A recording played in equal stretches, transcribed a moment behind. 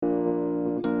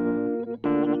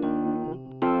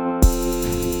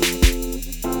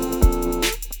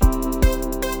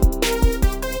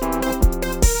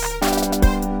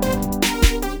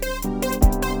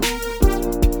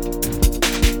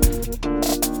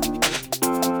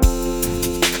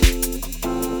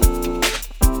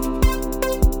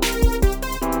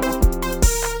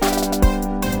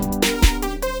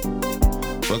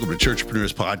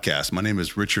Churchpreneurs Podcast. My name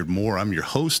is Richard Moore. I'm your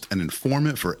host and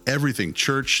informant for everything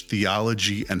church,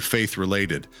 theology, and faith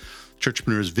related.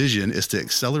 Churchpreneurs' vision is to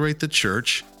accelerate the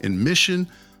church in mission,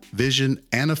 vision,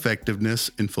 and effectiveness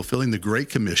in fulfilling the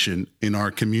Great Commission in our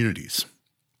communities.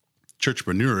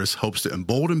 Churchpreneurs hopes to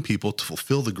embolden people to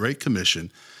fulfill the Great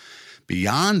Commission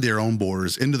beyond their own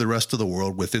borders into the rest of the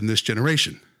world within this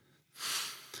generation.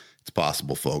 It's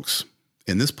possible, folks.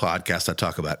 In this podcast, I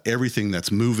talk about everything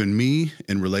that's moving me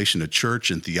in relation to church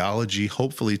and theology,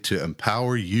 hopefully to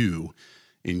empower you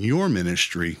in your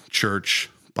ministry,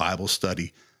 church, Bible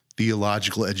study,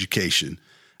 theological education,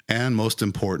 and most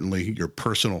importantly, your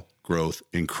personal growth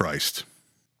in Christ.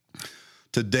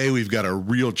 Today, we've got a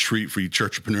real treat for you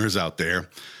churchpreneurs out there.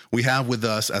 We have with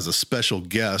us as a special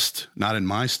guest, not in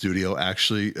my studio,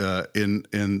 actually, in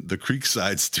the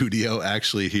Creekside studio,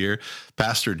 actually here,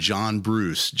 Pastor John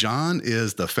Bruce. John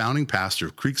is the founding pastor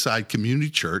of Creekside Community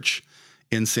Church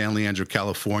in San Leandro,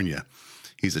 California.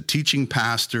 He's a teaching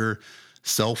pastor,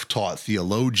 self-taught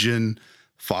theologian,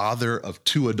 father of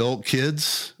 2 adult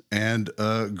kids, and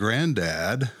a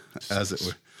granddad, as it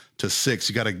were. To 6.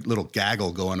 You got a little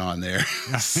gaggle going on there.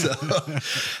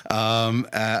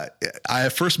 I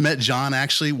first met John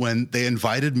actually when they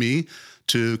invited me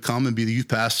to come and be the youth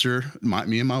pastor,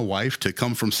 me and my wife, to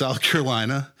come from South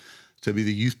Carolina to be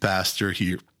the youth pastor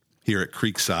here at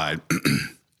Creekside.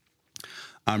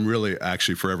 I'm really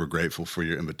actually forever grateful for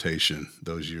your invitation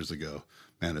those years ago.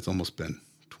 Man, it's almost been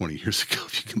 20 years ago,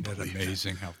 if you can believe it.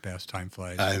 Amazing how fast time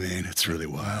flies. I mean, it's really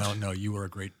wild. Well, no, you were a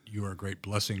great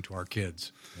blessing to our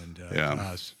kids and to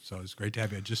us. So it's great to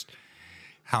have you. Just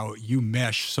how you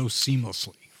mesh so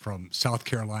seamlessly from South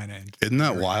Carolina. Isn't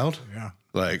that wild? Yeah.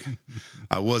 Like,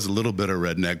 I was a little bit of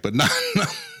redneck, but not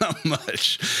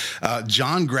much.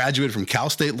 John graduated from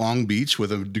Cal State Long Beach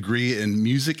with a degree in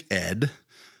music ed,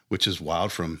 which is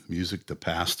wild, from music to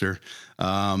pastor.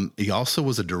 He also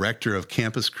was a director of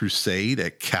Campus Crusade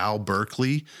at Cal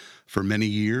Berkeley for many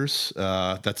years.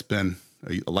 That's been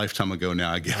a lifetime ago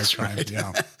now, I guess, right?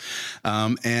 Yeah.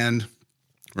 And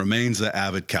remains an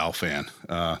avid Cal fan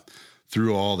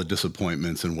through all the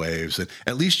disappointments and waves. And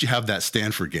at least you have that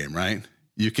Stanford game, right?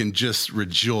 You can just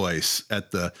rejoice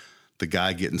at the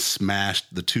guy getting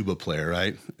smashed, the tuba player,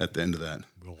 right? At the end of that.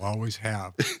 We'll always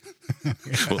have.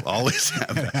 We'll always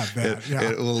have that.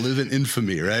 Yeah. It will live in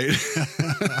infamy, right?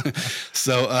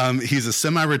 So he's a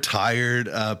semi-retired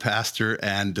pastor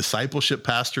and discipleship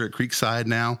pastor at Creekside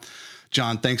now.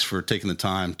 John, thanks for taking the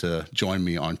time to join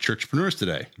me on Churchpreneurs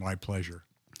today. My pleasure.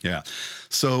 Yeah.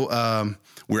 So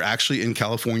we're actually in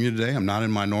California today. I'm not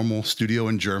in my normal studio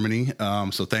in Germany.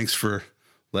 So thanks for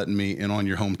letting me in on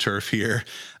your home turf here.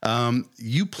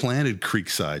 You planted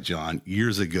Creekside, John,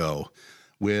 years ago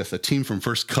with a team from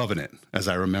First Covenant, as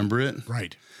I remember it.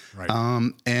 Right.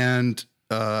 And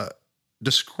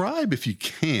describe, if you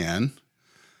can,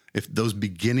 if those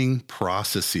beginning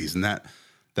processes and that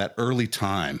early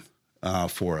time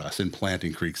for us in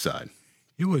planting Creekside.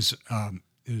 It was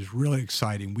really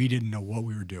exciting. We didn't know what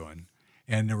we were doing,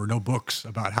 and there were no books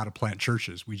about how to plant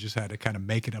churches. We just had to kind of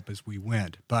make it up as we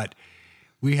went. But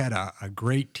we had a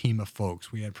great team of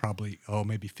folks. We had probably,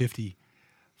 maybe 50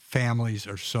 families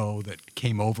or so that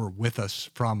came over with us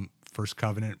from First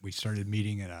Covenant. We started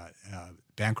meeting in a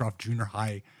Bancroft Junior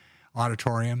High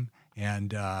auditorium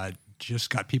and just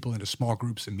got people into small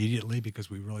groups immediately because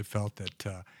we really felt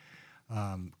that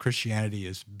Christianity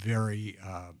is very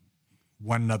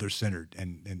one another centered.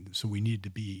 And so we needed to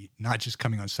be not just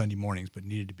coming on Sunday mornings, but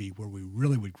needed to be where we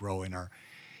really would grow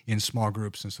in small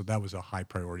groups. And so that was a high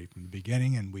priority from the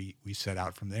beginning, and we set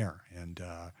out from there. And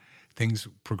things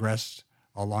progressed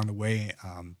along the way.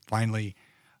 Finally,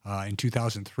 in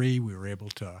 2003, we were able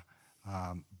to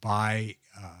buy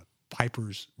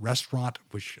Piper's Restaurant,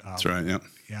 which that's right. Yeah.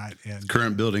 Yeah. And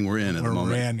current building we're in at the moment.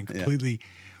 We're in and completely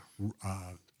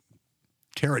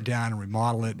tear it down and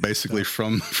remodel it. Basically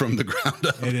from the ground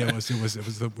up. It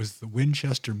was the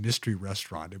Winchester Mystery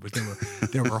Restaurant.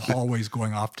 There were hallways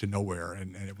going off to nowhere,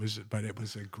 and it was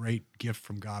a great gift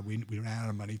from God. We ran out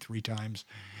of money 3 times,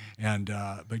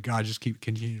 but God just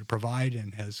continued to provide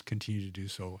and has continued to do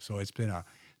so. So it's been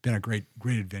a great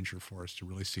adventure for us to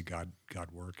really see God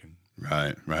work.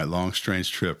 And right, long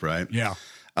strange trip, right? Yeah.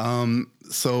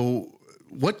 So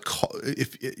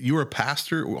if you were a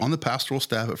pastor on the pastoral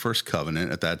staff at First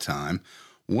Covenant at that time,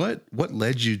 what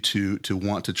led you to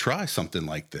want to try something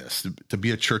like this, to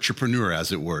be a churchpreneur,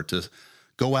 as it were, to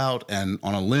go out and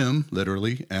on a limb,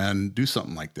 literally, and do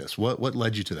something like this? What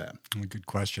led you to that? Good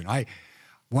question.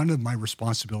 One of my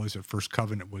responsibilities at First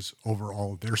Covenant was over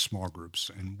all of their small groups,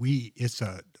 and it's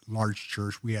a large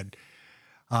church. We had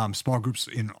small groups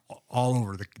in all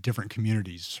over the different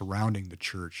communities surrounding the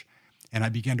church. And I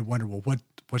began to wonder, well,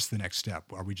 what's the next step?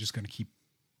 Are we just going to keep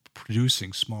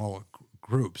producing small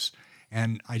groups?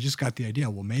 And I just got the idea,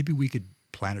 well, maybe we could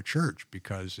plant a church,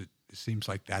 because it seems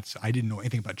like I didn't know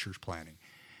anything about church planting.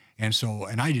 And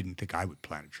I didn't think I would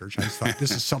plant a church. I just thought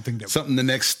this is something that the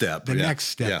next step. Next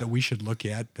step that we should look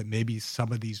at, that maybe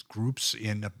some of these groups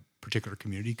in a particular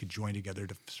community could join together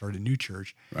to start a new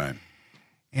church. Right.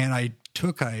 And I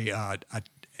took an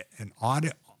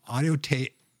audio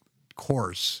tape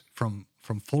course from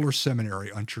Fuller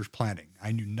Seminary on church planting.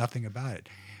 I knew nothing about it.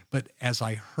 But as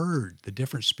I heard the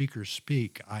different speakers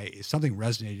speak, something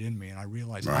resonated in me, and I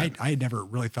realized I had never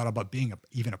really thought about being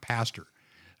even a pastor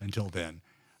until then,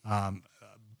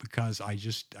 because I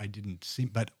didn't see.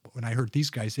 But when I heard these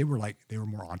guys, they were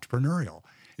more entrepreneurial.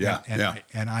 Yeah,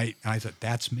 and I thought,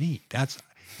 that's me.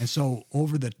 And so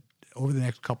over the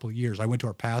next couple of years, I went to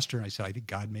our pastor and I said, I think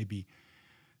God may be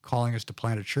calling us to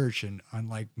plant a church. And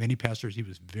unlike many pastors, he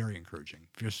was very encouraging.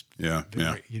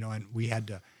 And we had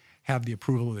to have the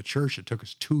approval of the church. It took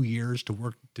us 2 years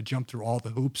to jump through all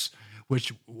the hoops,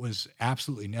 which was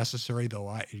absolutely necessary,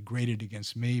 though it grated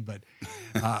against me. But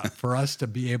for us to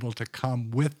be able to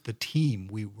come with the team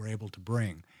we were able to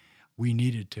bring, we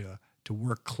needed to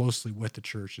work closely with the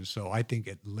church. And so I think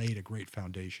it laid a great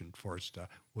foundation for us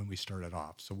when we started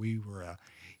off. So we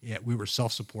were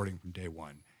self-supporting from day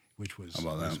one, which was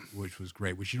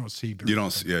great, which you don't see very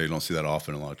often. You don't see that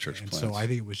often in a lot of church plants. So I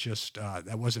think it was just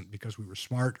that wasn't because we were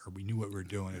smart or we knew what we were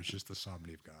doing. It was just the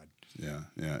sovereignty of God.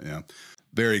 Yeah.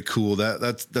 Very cool.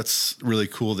 That's really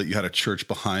cool that you had a church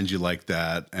behind you like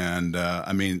that. And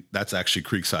that's actually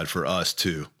Creekside for us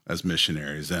too, as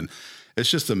missionaries. And it's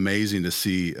just amazing to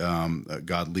see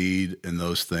God lead in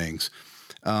those things.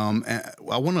 And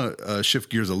I want to shift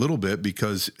gears a little bit,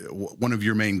 because one of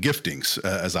your main giftings,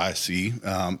 as I see,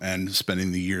 and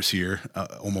spending the years here,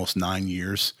 almost 9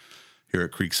 years here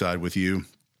at Creekside with you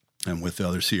and with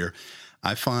others here,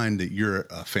 I find that you're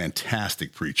a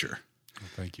fantastic preacher. Well,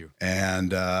 thank you.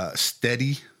 And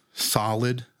steady,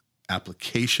 solid,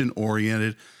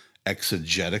 application-oriented,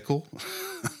 exegetical,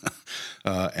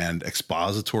 and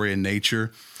expository in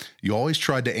nature. You always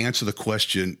tried to answer the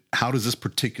question, how does this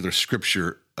particular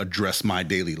scripture address my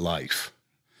daily life?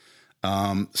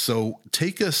 So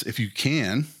take us, if you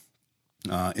can,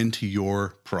 into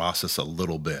your process a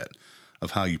little bit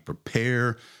of how you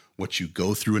prepare, what you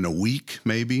go through in a week,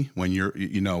 maybe when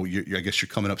I guess you're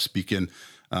coming up speaking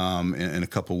in a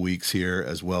couple weeks here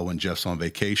as well when Jeff's on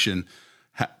vacation.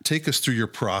 Take us through your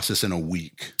process in a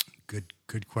week.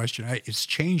 Good question. It's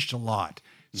changed a lot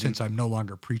since I'm no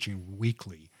longer preaching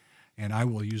weekly, and I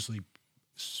will usually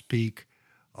speak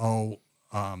a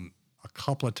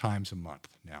couple of times a month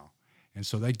now, and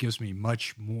so that gives me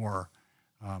much more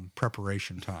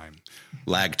preparation time,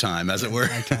 lag time, as it were.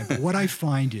 But what I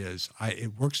find is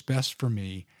it works best for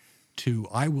me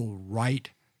I will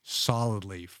write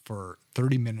solidly for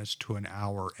 30 minutes to an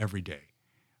hour every day.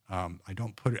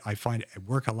 I find it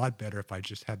work a lot better if I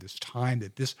just have this time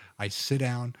that I sit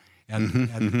down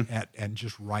and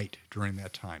just write during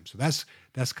that time. So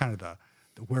that's kind of the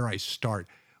where I start.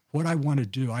 What I want to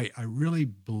do, I really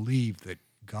believe that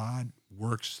God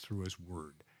works through his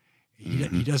word.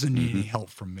 He doesn't need any help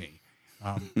from me.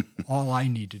 All I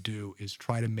need to do is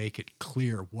try to make it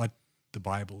clear what the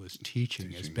Bible is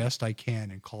teaching as best I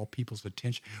can and call people's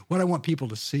attention. What I want people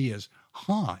to see is,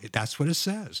 that's what it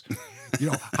says.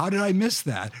 How did I miss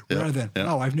that? Rather than,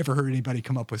 I've never heard anybody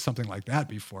come up with something like that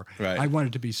before. Right. I want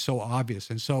it to be so obvious.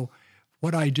 And so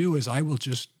what I do is I will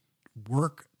just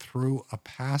work through a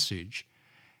passage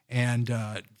and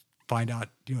find out,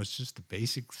 it's just the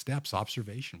basic steps,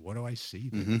 observation. What do I see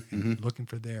there? And looking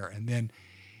for there. And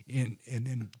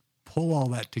then pull all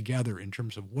that together in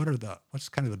terms of what's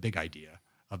kind of the big idea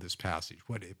of this passage.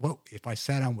 What if I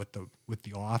sat down with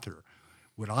the author,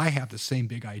 would I have the same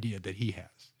big idea that he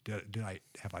has?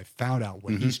 Have I found out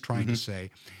what he's trying to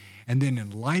say? And then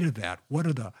in light of that, what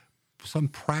are some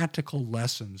practical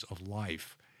lessons of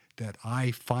life that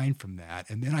I find from that?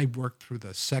 And then I work through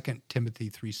the 2 Timothy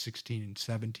 3:16 and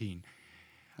 17.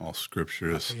 All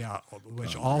scripture is.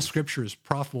 All scripture is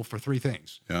profitable for three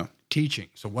things. Yeah. Teaching.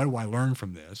 So what do I learn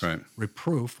from this? Right.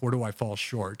 Reproof. Where do I fall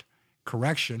short?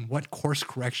 Correction. What course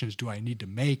corrections do I need to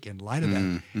make in light of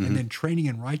that? And then training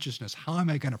in righteousness. How am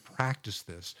I going to practice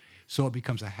this so it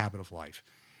becomes a habit of life?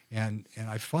 And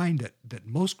I find that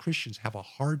most Christians have a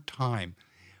hard time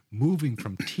moving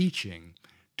from teaching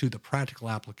to the practical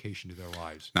application to their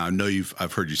lives. Now I know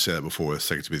I've heard you say that before with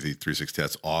 2 Timothy 3:16.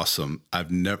 That's awesome. I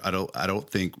don't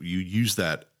think you use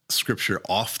that scripture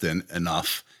often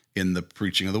enough in the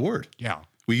preaching of the word. Yeah.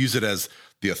 We use it as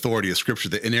the authority of Scripture,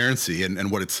 the inerrancy,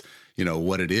 and what it's,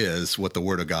 what it is, what the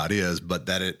Word of God is, but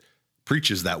that it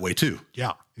preaches that way too.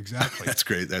 Yeah, exactly. That's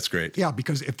great. That's great. Yeah,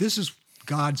 because if this is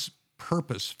God's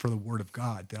purpose for the Word of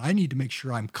God, then I need to make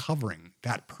sure I'm covering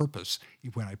that purpose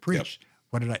when I preach.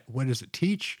 Yep. What does it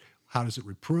teach? How does it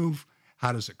reprove?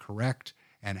 How does it correct?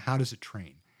 And how does it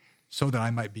train? So that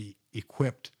I might be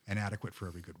equipped and adequate for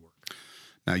every good work.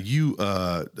 Now, you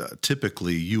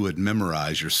typically you would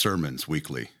memorize your sermons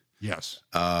weekly. Yes.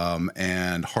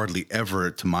 And hardly ever,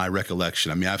 to my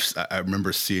recollection, I mean, I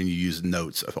remember seeing you use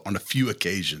notes on a few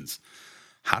occasions.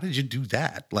 How did you do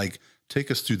that? Like, take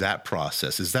us through that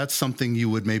process. Is that something you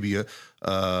would maybe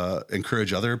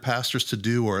encourage other pastors to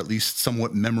do, or at least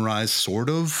somewhat memorize sort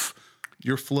of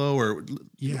your flow? Or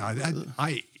yeah,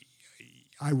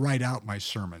 I write out my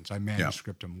sermons. I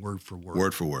manuscript them word for word.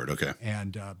 Word for word, okay.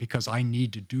 And because I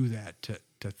need to do that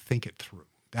to think it through.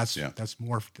 That's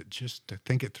more just to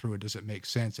think it through. Does it make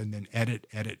sense? And then edit,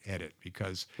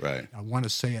 because I want to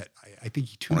say it. I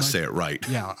think too much. Want to say it right.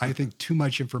 Yeah, I think too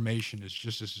much information is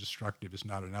just as destructive as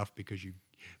not enough, because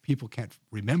people can't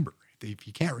remember. If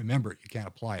you can't remember it, you can't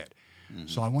apply it. Mm-hmm.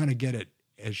 So I want to get it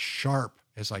as sharp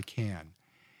as I can.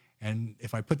 And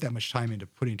if I put that much time into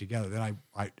putting together, then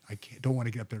I don't want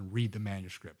to get up there and read the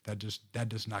manuscript. That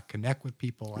does not connect with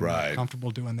people. I'm not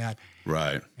comfortable doing that.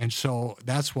 Right. And so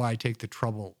that's why I take the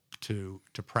trouble to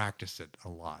practice it a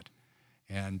lot.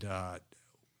 And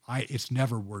it's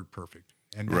never word perfect.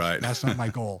 And that's not my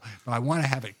goal. But I want to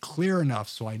have it clear enough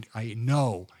so I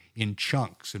know in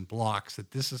chunks and blocks that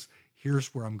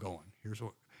here's where I'm going. Here's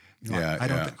what.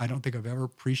 I don't think I've ever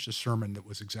preached a sermon that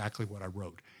was exactly what I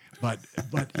wrote, but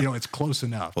it's close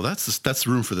enough. Well, that's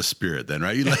room for the Spirit then,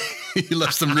 right? You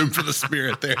left some room for the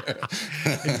Spirit there.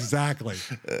 Exactly.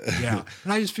 Yeah,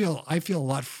 and I feel a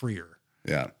lot freer.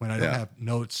 Yeah. When I don't have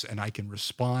notes and I can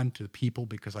respond to people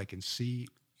because I can see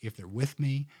if they're with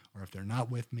me or if they're not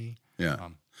with me. Yeah.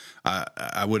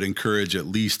 I would encourage at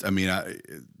least. I mean,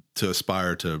 to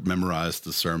aspire to memorize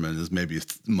the sermon is maybe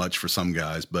much for some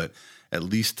guys, but at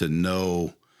least to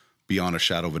know beyond a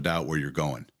shadow of a doubt where you're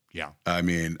going. Yeah. I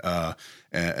mean,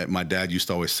 my dad used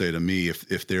to always say to me,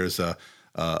 if there's a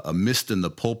mist in the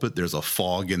pulpit, there's a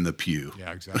fog in the pew.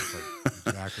 Yeah, exactly.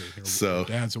 So your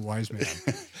dad's a wise man.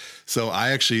 So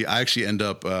I actually end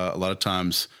up a lot of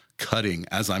times cutting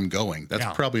as I'm going.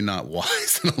 That's probably not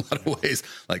wise in a lot of ways.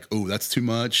 Like, oh, that's too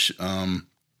much.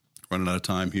 Running out of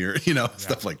time here,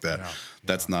 stuff like that. Yeah.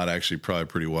 That's not actually probably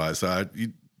pretty wise. So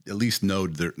you at least know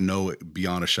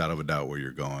beyond a shadow of a doubt where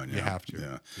you're going. You have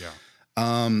to.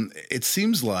 Yeah. It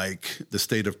seems like the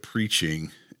state of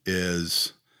preaching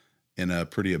is in a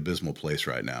pretty abysmal place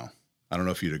right now. I don't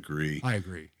know if you'd agree. I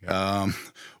agree. Yeah.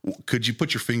 Could you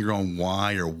put your finger on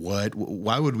why or what?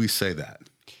 Why would we say that?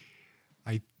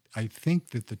 I think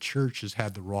that the church has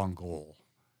had the wrong goal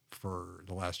for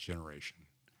the last generation.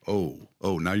 Oh,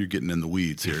 now you're getting in the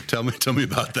weeds here. Tell me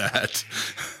about that.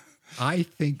 I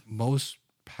think most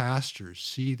pastors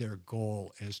see their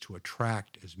goal as to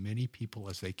attract as many people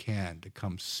as they can to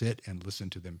come sit and listen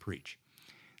to them preach.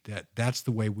 That's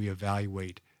the way we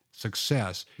evaluate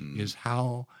success, is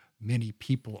how many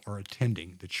people are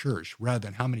attending the church rather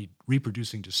than how many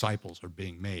reproducing disciples are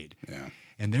being made. Yeah.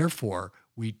 And therefore,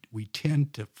 we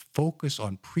tend to focus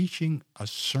on preaching a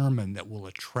sermon that will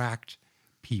attract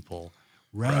people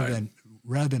rather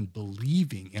than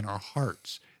believing in our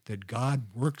hearts that God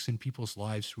works in people's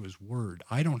lives through his word.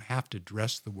 I don't have to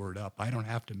dress the word up. I don't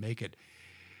have to make it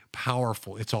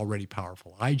powerful. It's already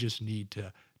powerful. I just need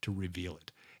to reveal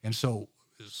it. And so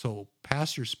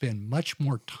pastors spend much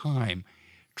more time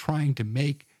trying to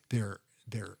make their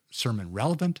sermon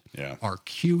relevant, or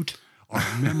cute, or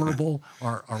memorable,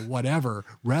 or whatever,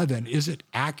 rather than is it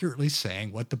accurately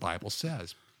saying what the Bible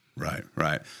says.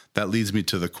 Right. That leads me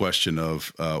to the question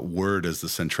of word as the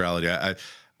centrality.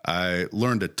 I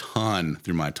learned a ton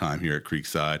through my time here at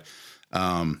Creekside,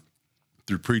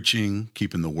 through preaching,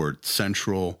 keeping the word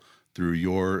central, through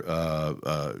your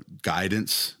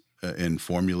guidance in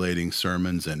formulating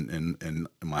sermons and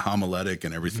my homiletic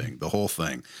and everything, the whole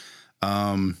thing.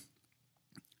 How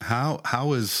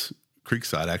has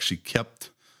Creekside actually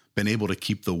been able to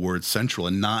keep the word central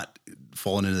and not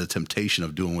fallen into the temptation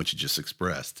of doing what you just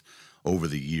expressed over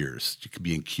the years?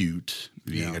 Being cute,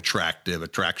 being attractive,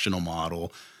 attractional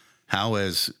model. How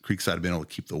has Creekside been able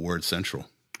to keep the word central?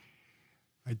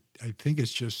 I think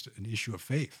it's just an issue of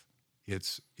faith.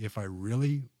 It's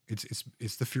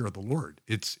the fear of the Lord.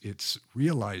 It's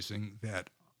realizing that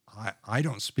I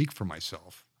don't speak for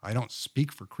myself. I don't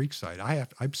speak for Creekside. I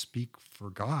speak for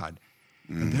God.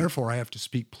 And therefore I have to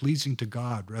speak pleasing to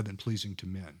God rather than pleasing to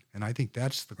men. And I think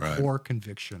that's the core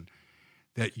conviction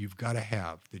that you've got to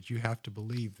have, that you have to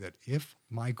believe that if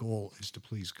my goal is to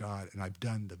please God and I've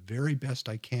done the very best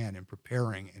I can in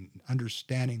preparing and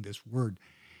understanding this word,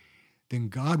 then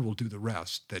God will do the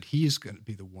rest, that he is going to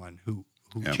be the one who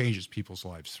changes people's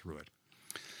lives through it.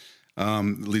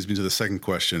 Leads me to the second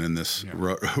question in this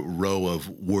row of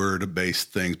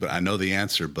word-based things, but I know the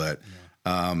answer, but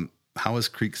how has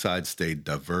Creekside stayed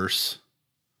diverse,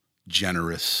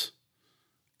 generous,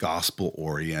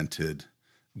 gospel-oriented,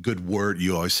 good word?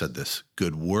 You always said this,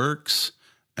 good works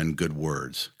and good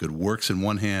words. Good works in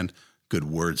one hand, good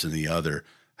words in the other.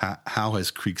 How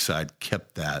has Creekside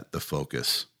kept that the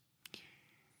focus?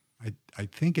 I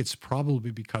think it's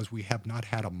probably because we have not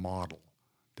had a model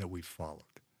that we've followed.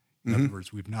 In other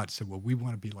words, we've not said, well, we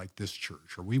want to be like this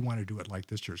church, or we want to do it like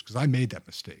this church. Because I made that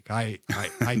mistake. I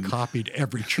copied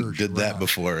every church. Did that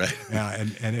before, right? Yeah,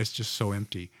 and it's just so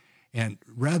empty. And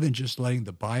rather than just letting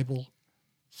the Bible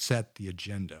set the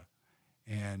agenda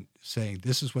and saying,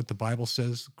 this is what the Bible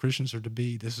says Christians are to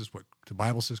be, this is what the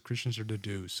Bible says Christians are to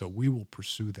do, so we will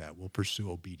pursue that. We'll pursue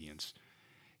obedience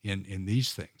in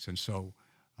these things. And so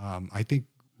I think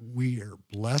we are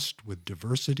blessed with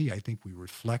diversity. I think we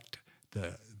reflect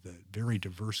the very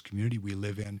diverse community we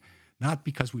live in, not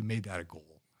because we made that a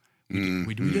goal.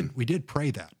 We did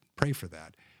pray for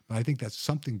that, but I think that's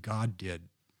something God did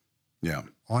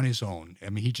on his own. I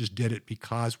mean, he just did it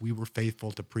because we were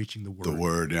faithful to preaching the word.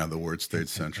 The word stayed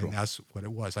central. And that's what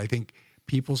it was. I think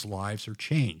people's lives are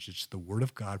changed. It's the word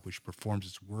of God which performs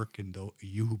its work in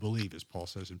you who believe, as Paul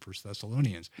says in 1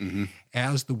 Thessalonians.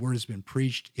 As the word has been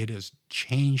preached, it has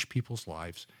changed people's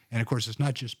lives. And of course, it's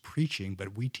not just preaching,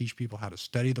 but we teach people how to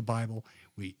study the Bible.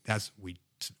 That's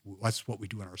what we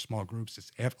do in our small groups.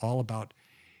 It's all about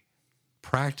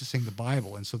practicing the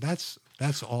Bible. And so that's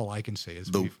all I can say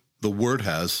is the word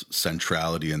has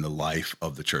centrality in the life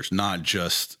of the church, not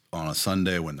just on a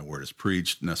Sunday when the word is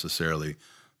preached necessarily,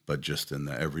 but just in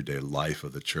the everyday life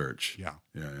of the church. Yeah.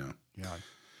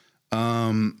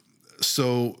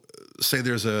 So say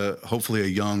there's hopefully a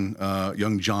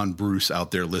young John Bruce out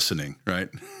there listening, right?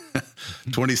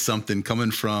 20 something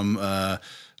coming from,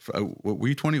 were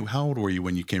you 20? How old were you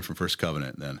when you came from First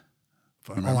Covenant then?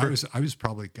 I was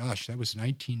probably, that was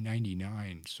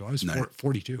 1999. So I was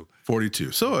 42.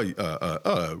 42. So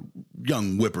a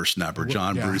young whippersnapper,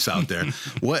 John Bruce out there.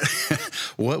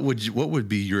 What would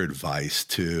be your advice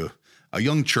to a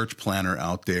young church planner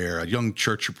out there, a young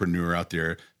churchpreneur out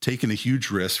there, taking a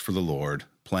huge risk for the Lord,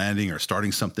 planting or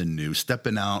starting something new,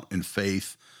 stepping out in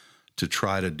faith to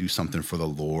try to do something for the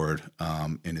Lord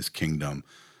in his kingdom?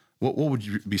 What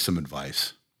would be some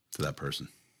advice to that person?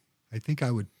 I think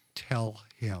I would tell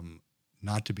him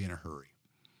not to be in a hurry.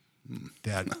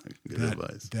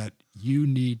 That you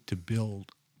need to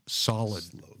build solid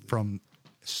from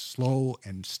slow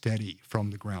and steady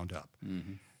from the ground up,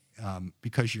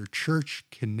 because your church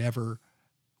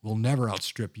will never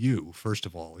outstrip you. First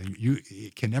of all, and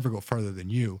it can never go further than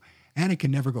you, and it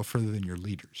can never go further than your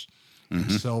leaders.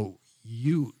 And so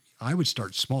I would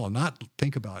start small and not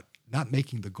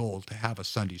making the goal to have a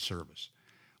Sunday service.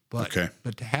 But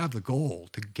to have the goal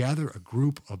to gather a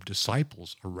group of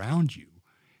disciples around you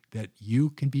that you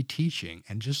can be teaching,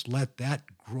 and just let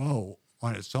that grow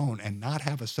on its own, and not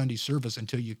have a Sunday service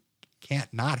until you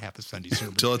can't not have a Sunday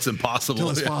service. Until it's impossible.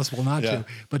 Until it's possible not to.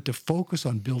 But to focus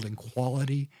on building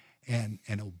quality and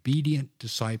obedient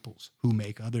disciples who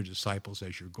make other disciples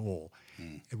as your goal,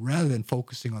 rather than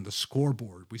focusing on the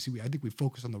scoreboard. I think we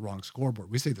focus on the wrong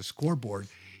scoreboard. We say the scoreboard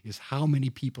is how many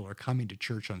people are coming to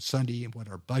church on Sunday and what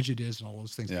our budget is and all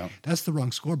those things. Yeah. That's the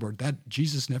wrong scoreboard. That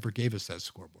Jesus never gave us that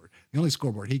scoreboard. The only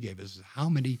scoreboard he gave us is how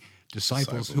many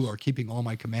disciples who are keeping all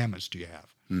my commandments do you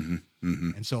have?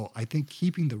 And so I think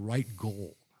keeping the right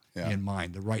goal in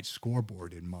mind, the right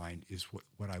scoreboard in mind, is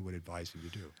what I would advise you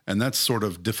to do. And that's sort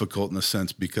of difficult in a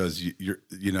sense, because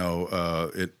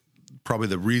probably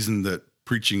the reason that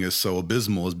preaching is so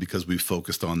abysmal is because we've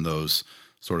focused on those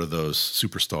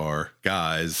superstar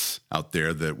guys out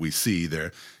there that we see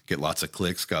there, get lots of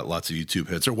clicks, got lots of YouTube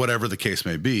hits, or whatever the case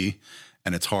may be.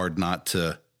 And it's hard not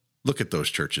to look at those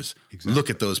churches, look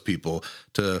at those people,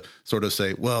 to sort of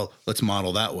say, well, let's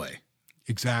model that way.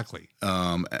 Exactly.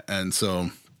 And so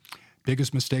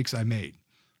biggest mistakes I made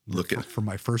for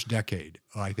my first decade,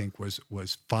 I think, was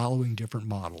following different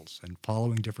models and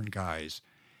following different guys.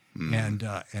 And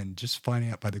just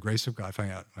finding out, by the grace of God,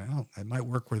 well, it might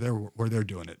work where they're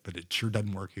doing it, but it sure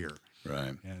doesn't work here.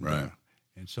 Right.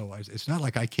 And so it's not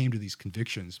like I came to these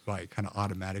convictions by kind of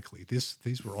automatically.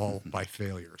 These were all by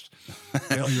failures,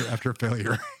 failure after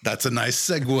failure. That's a nice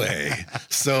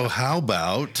segue. So how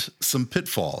about some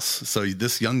pitfalls. So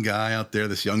this young guy out there,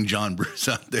 this young John Bruce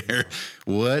out there,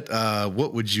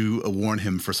 what would you warn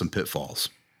him for some pitfalls?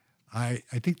 I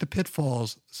think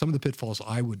some of the pitfalls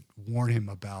I would warn him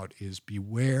about is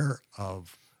beware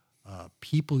of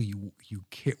people you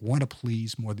want to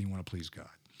please more than you want to please God.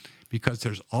 Because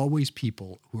there's always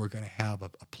people who are going to have a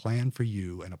plan for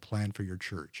you and a plan for your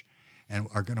church and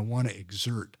are going to want to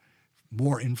exert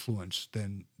more influence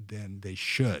than they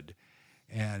should.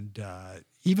 And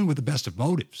even with the best of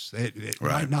motives, it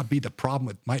might not be the problem.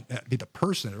 It might not be the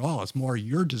person at all. It's more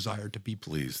your desire to be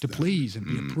pleased, please and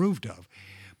be approved of.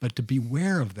 But to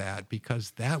beware of that,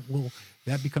 because that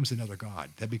becomes another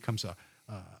god. That becomes a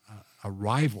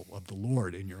rival of the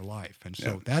Lord in your life. And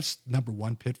so that's number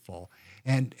one pitfall.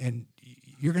 And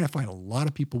you're going to find a lot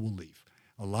of people will leave.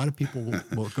 A lot of people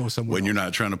will go somewhere when else. you're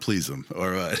not trying to please them. All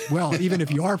right. Well, even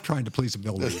if you are trying to please them,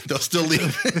 they'll leave. They'll still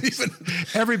leave.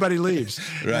 Everybody leaves.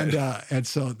 Right. And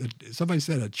so somebody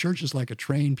said a church is like a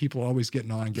train. People are always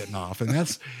getting on and getting off. And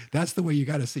that's the way you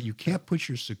got to see. You can't put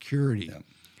your security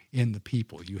in the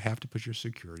people. You have to put your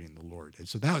security in the Lord. And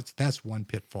so that's one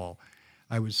pitfall,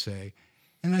 I would say.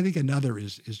 And I think another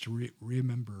is to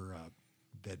remember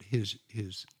that his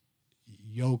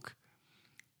yoke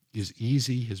is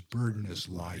easy, his burden is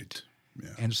light.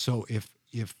 Yeah. And so if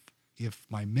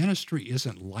my ministry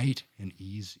isn't light and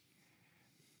easy,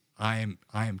 I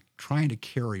am trying to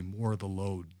carry more of the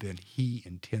load than he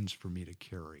intends for me to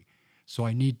carry. So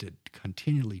I need to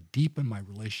continually deepen my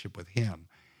relationship with him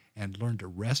and learn to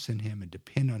rest in him and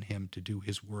depend on him to do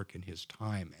his work in his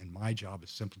time. And my job is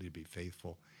simply to be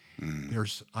faithful.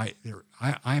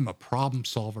 I'm a problem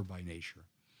solver by nature.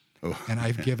 And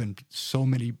I've given so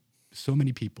many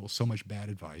people so much bad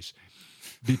advice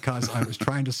because I was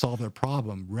trying to solve their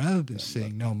problem rather than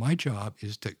saying, no, my job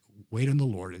is to wait on the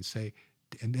Lord and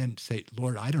then say,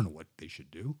 Lord, I don't know what they should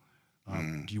do.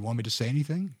 Do you want me to say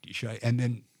anything? And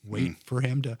then wait for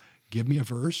him to give me a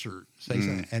verse or say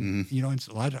something. And, it's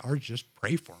a lot of ours just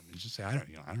pray for him and just say, I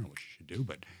don't know what you should do,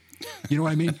 but you know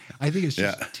what I mean? I think it's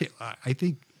just, I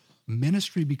think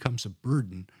ministry becomes a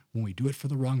burden when we do it for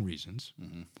the wrong reasons,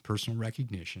 personal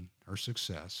recognition or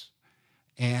success,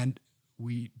 and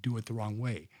we do it the wrong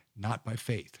way, not by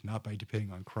faith, not by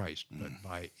depending on Christ, but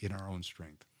in our own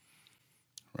strength.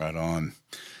 Right on.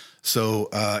 So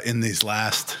in these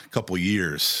last couple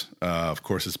years, of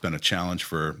course, it's been a challenge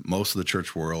for most of the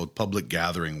church world, public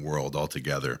gathering world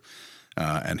altogether,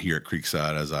 and here at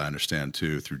Creekside, as I understand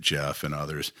too, through Jeff and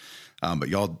others. But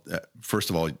y'all, first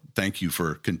of all, thank you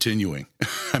for continuing.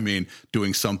 I mean,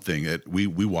 doing something that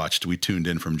we tuned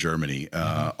in from Germany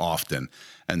often.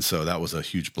 And so that was a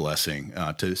huge blessing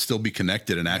to still be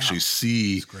connected and actually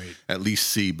at least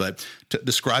see. But to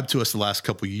describe to us the last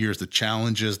couple of years, the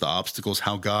challenges, the obstacles,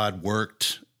 how God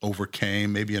worked,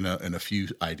 overcame, maybe in a few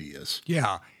ideas.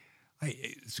 Yeah,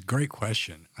 it's a great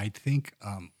question. I think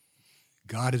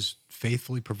God has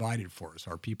faithfully provided for us.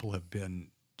 Our people have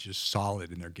been just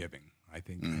solid in their giving. I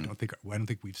don't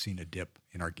think we've seen a dip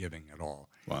in our giving at all.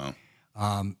 Wow.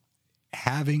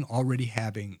 Already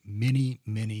having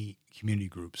many community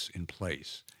groups in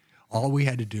place, all we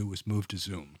had to do was move to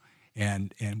Zoom,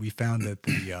 and we found that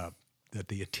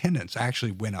the attendance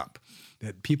actually went up.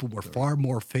 That people were far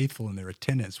more faithful in their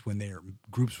attendance when their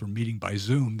groups were meeting by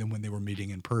Zoom than when they were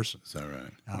meeting in person. Is that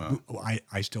right? Wow.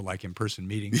 I still like in-person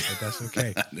meetings, but that's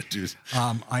okay.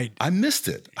 I missed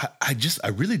it. I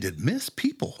really did miss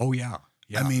people. Oh, yeah.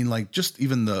 I mean, like just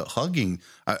even the hugging.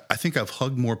 I think I've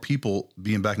hugged more people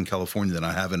being back in California than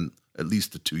I have in at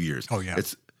least the 2 years. Oh, yeah.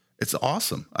 It's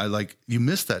awesome. You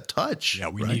miss that touch. Yeah,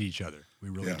 we need each other.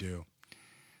 We really do.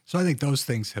 So I think those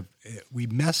things we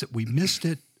missed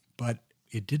it, but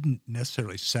it didn't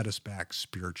necessarily set us back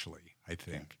spiritually, I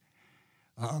think.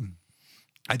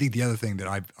 I think the other thing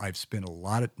that I've spent a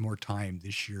lot more time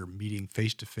this year meeting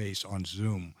face-to-face on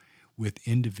Zoom with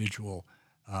individual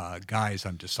guys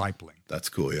I'm discipling. That's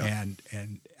cool, yeah.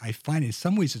 And I find in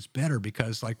some ways it's better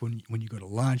because like when you go to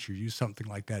lunch or use something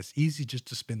like that, it's easy just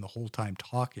to spend the whole time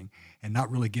talking and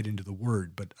not really get into the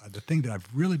Word. But the thing that I've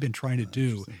really been trying to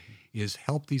do is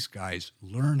help these guys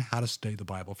learn how to study the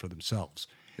Bible for themselves.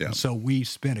 Yeah. And so we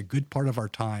spent a good part of our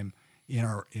time in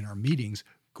our meetings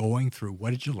going through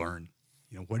what did you learn?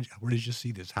 Where did you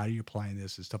see this? How are you applying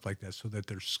this and stuff like that, so that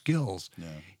their skills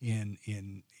in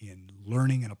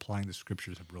learning and applying the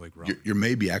Scriptures have really grown. You're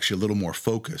maybe actually a little more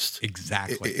focused.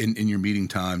 Exactly. In your meeting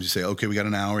times, you say, okay, we got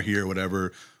an hour here,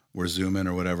 whatever, we're Zooming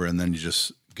or whatever, and then you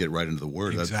just get right into the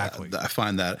Word. Exactly. I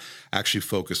find that actually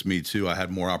focused me too. I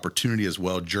had more opportunity as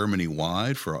well,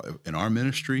 Germany-wide in our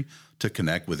ministry, to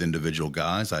connect with individual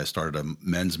guys. I started a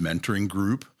men's mentoring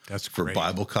group for great.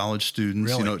 Bible college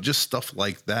students, Really? just stuff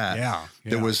like that. Yeah.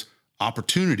 There was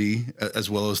opportunity as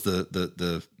well as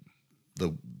the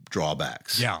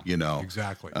drawbacks. Yeah,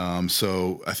 exactly.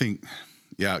 So I think,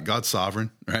 God's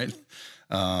sovereign, right?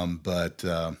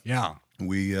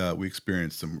 We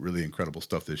experienced some really incredible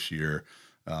stuff this year,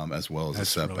 as well as the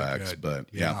setbacks. Really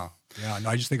No,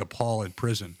 I just think of Paul in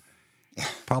prison.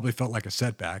 Probably felt like a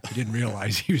setback. He didn't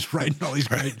realize he was writing all these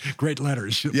great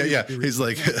letters. Yeah. He's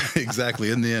like,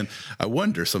 exactly. In the end, I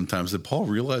wonder sometimes, did Paul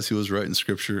realize he was writing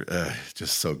scripture?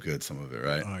 Just so good, some of it,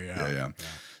 right? Oh, yeah.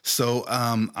 So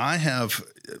I have,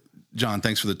 John,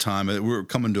 thanks for the time. We're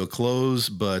coming to a close,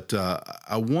 but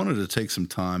I wanted to take some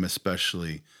time,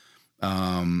 especially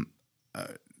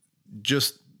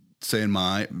just saying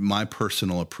my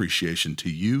personal appreciation to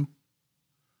you,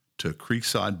 to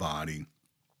Creekside Body,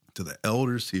 to the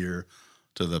elders here,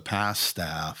 to the past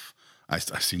staff. I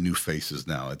see new faces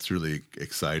now. It's really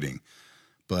exciting.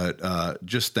 But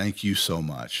just thank you so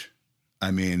much.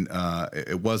 I mean,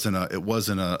 it wasn't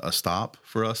a stop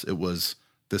for us. It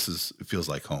feels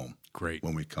like home. Great.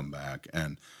 When we come back.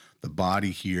 And the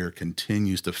body here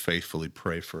continues to faithfully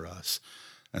pray for us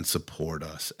and support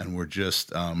us. And we're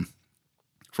just,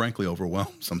 frankly,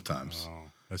 overwhelmed sometimes. Oh,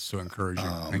 that's so encouraging.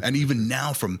 And even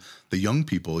now from the young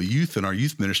people, youth in our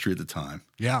youth ministry at the time,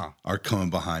 are coming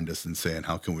behind us and saying,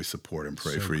 how can we support and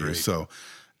pray for you? So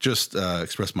just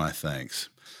express my thanks.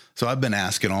 So I've been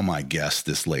asking all my guests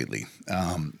this lately,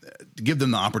 to give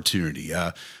them the opportunity.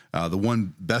 The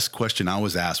one best question I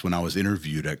was asked when I was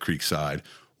interviewed at Creekside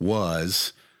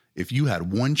was, if you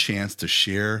had one chance to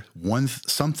share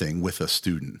something with a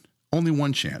student, only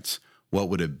one chance, what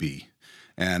would it be?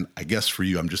 And I guess for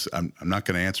you, I'm not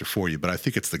going to answer for you, but I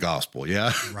think it's the gospel.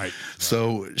 Yeah. Right.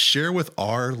 So share with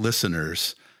our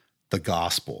listeners the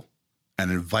gospel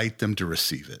and invite them to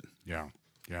receive it. Yeah.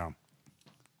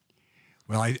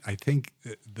 Well, I think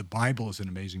the Bible is an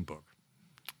amazing book.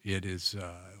 It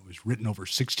was written over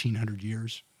 1,600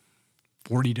 years,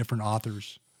 40 different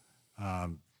authors,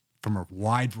 from a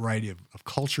wide variety of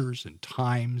cultures and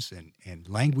times and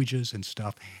languages and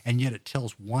stuff, and yet it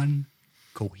tells one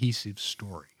cohesive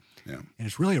story. Yeah. And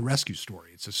it's really a rescue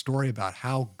story. It's a story about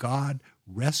how God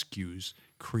rescues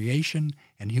creation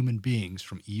and human beings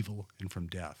from evil and from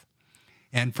death.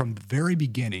 And from the very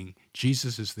beginning,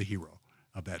 Jesus is the hero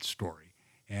of that story.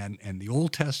 And the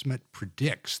Old Testament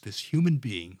predicts this human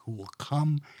being who will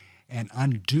come and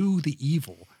undo the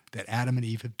evil that Adam and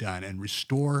Eve have done and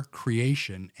restore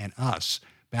creation and us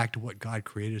back to what God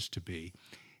created us to be.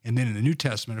 And then in the New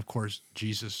Testament, of course,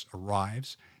 Jesus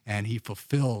arrives and he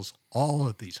fulfills all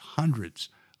of these hundreds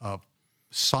of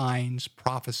signs,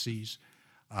 prophecies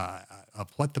of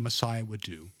what the Messiah would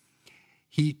do.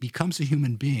 He becomes a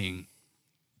human being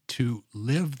to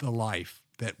live the life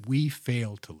that we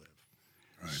fail to live.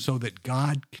 Right. So that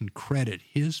God can credit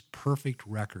his perfect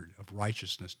record of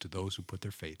righteousness to those who put their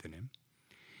faith in him.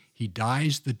 He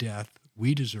dies the death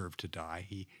we deserve to die.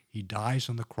 He dies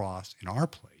on the cross in our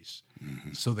place,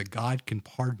 so that God can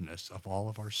pardon us of all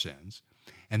of our sins.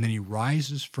 And then he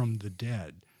rises from the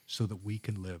dead so that we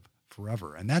can live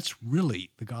forever. And that's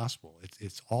really the gospel.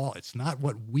 It's not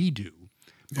what we do,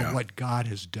 but what God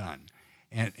has done.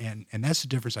 And that's the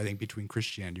difference, I think, between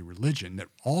Christianity and religion, that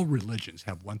all religions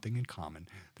have one thing in common.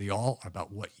 They all are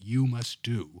about what you must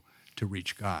do to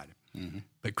reach God. Mm-hmm.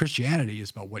 But Christianity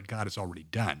is about what God has already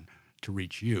done to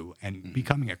reach you. And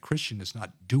becoming a Christian is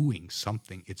not doing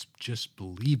something. It's just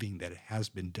believing that it has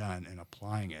been done and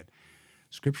applying it.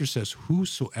 Scripture says,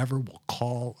 whosoever will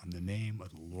call on the name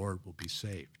of the Lord will be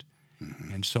saved.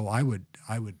 Mm-hmm. And so I would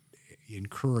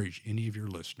encourage any of your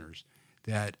listeners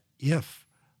that if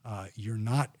you're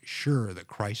not sure that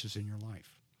Christ is in your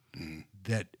life,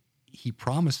 that he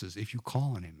promises, if you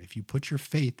call on him, if you put your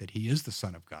faith that he is the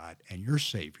Son of God and your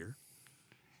Savior,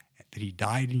 that he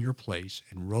died in your place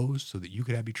and rose so that you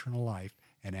could have eternal life,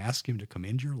 and ask him to come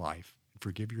into your life and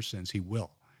forgive your sins, he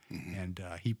will. Mm-hmm. And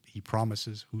he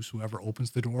promises, whosoever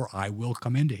opens the door, I will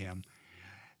come into him.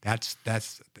 That's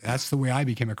the way I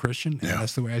became a Christian, and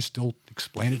that's the way I still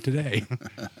explain it today.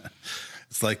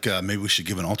 It's like maybe we should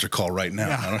give an altar call right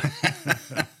now.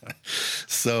 Yeah.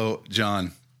 So,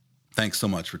 John, thanks so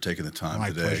much for taking the time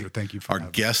today. My pleasure. Thank you for having me.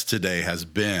 Our guest today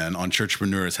on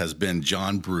Churchpreneurs has been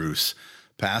John Bruce,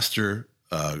 pastor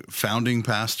founding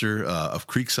pastor of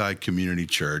Creekside Community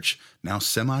Church, now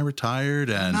semi-retired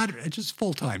and not just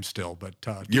full-time still, but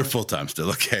you're full-time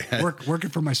still. Okay. Working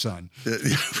for my son.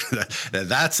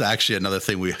 That's actually another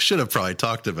thing we should have probably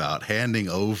talked about, handing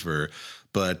over.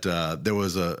 But there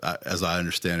was as I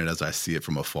understand it, as I see it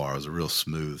from afar, it was a real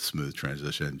smooth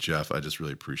transition. And Jeff, I just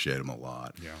really appreciate him a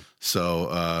lot. Yeah.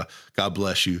 So God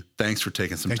bless you. Thanks for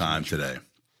taking some time today.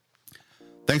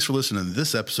 Thanks for listening to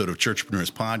this episode of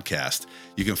Churchpreneurs Podcast.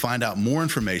 You can find out more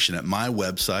information at my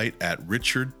website at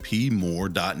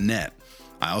richardpmoore.net.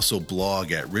 I also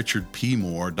blog at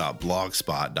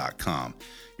richardpmoore.blogspot.com.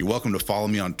 You're welcome to follow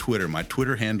me on Twitter. My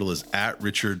Twitter handle is at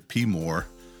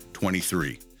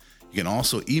richardpmoore23. You can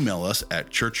also email us at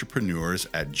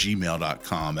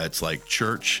churchpreneurs@gmail.com. That's like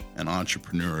church and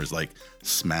entrepreneurs, like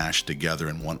smashed together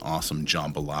in one awesome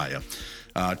jambalaya.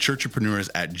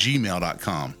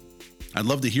 Churchpreneurs@gmail.com. I'd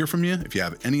love to hear from you. If you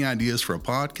have any ideas for a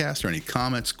podcast or any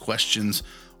comments, questions,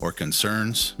 or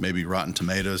concerns, maybe Rotten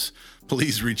Tomatoes,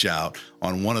 please reach out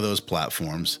on one of those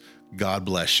platforms. God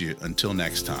bless you. Until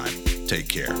next time, take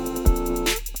care.